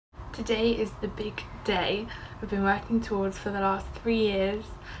Today is the big day we've been working towards for the last 3 years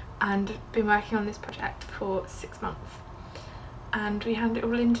and been working on this project for 6 months, and we hand it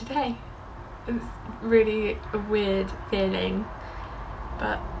all in today. It's really a weird feeling,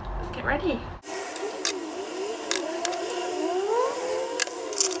 but let's get ready.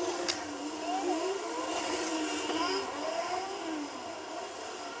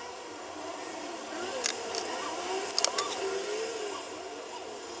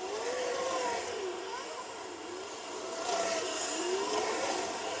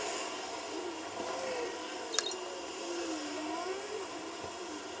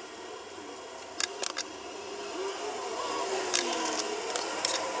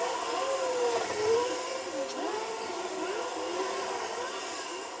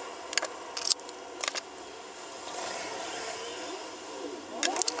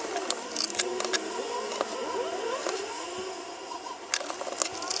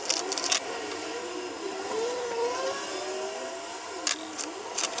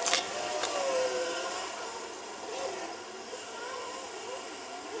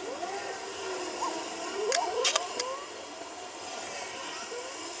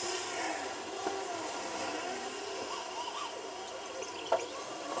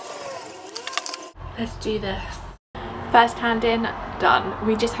 Let's do this. First hand in, done.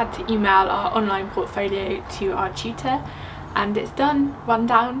 We just had to email our online portfolio to our tutor and it's done. 1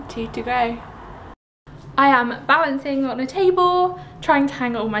 down, 2 to go. I am balancing on a table, trying to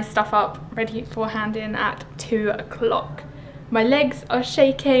hang all my stuff up, ready for hand in at 2 o'clock. My legs are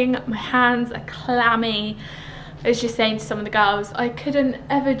shaking, my hands are clammy. I was just saying to some of the girls, I couldn't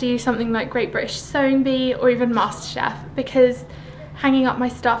ever do something like Great British Sewing Bee or even MasterChef because hanging up my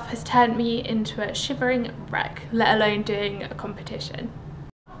stuff has turned me into a shivering wreck, let alone doing a competition.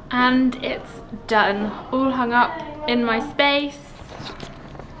 And it's done, all hung up in my space.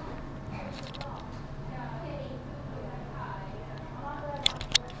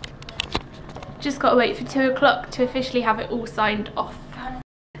 Just gotta wait for 2 o'clock to officially have it all signed off.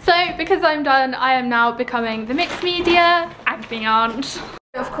 So because I'm done, I am now becoming the mixed media and beyond.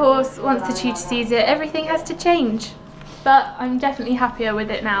 Of course, once the tutor sees it, everything has to change. But I'm definitely happier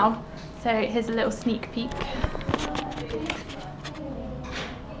with it now. So here's a little sneak peek.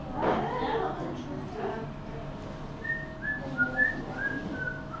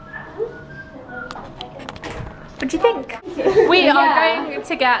 What do you think? We are going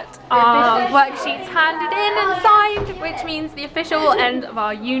to get our worksheets handed in and signed, which means the official end of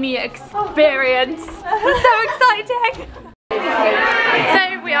our uni experience. So exciting!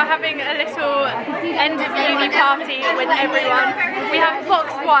 So we are having a little end of uni party with everyone. We have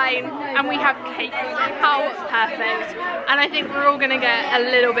boxed wine and we have cake. How perfect. And I think we're all going to get a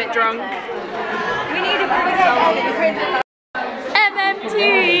little bit drunk. We need a MMT!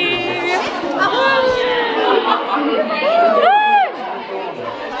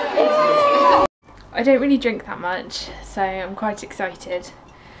 I don't really drink that much, so I'm quite excited.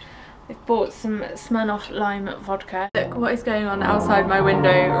 I've bought some Smirnoff lime vodka. Look what is going on outside my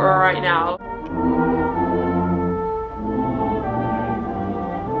window right now.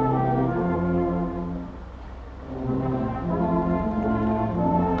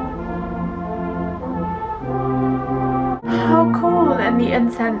 How cool, and the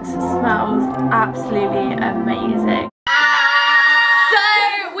incense smells absolutely amazing.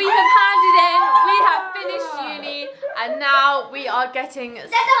 And now we are getting slightly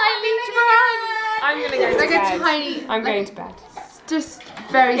drunk. I'm gonna go to bed. I'm going to bed. Just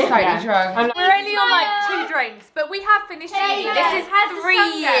very slightly drunk. We're only on like 2 drinks, but we have finished uni. This is 3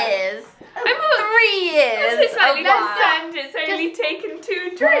 years. 3 years. This is slightly concerned. It's only taken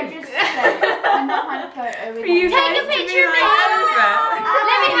 2 drinks. I'm not trying to photo with you. Take a picture of me.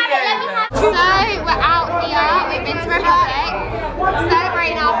 Let me have it. So we're out here. We've been to Republic,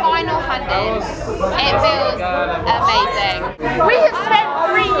 celebrating our final hand in. It feels amazing. We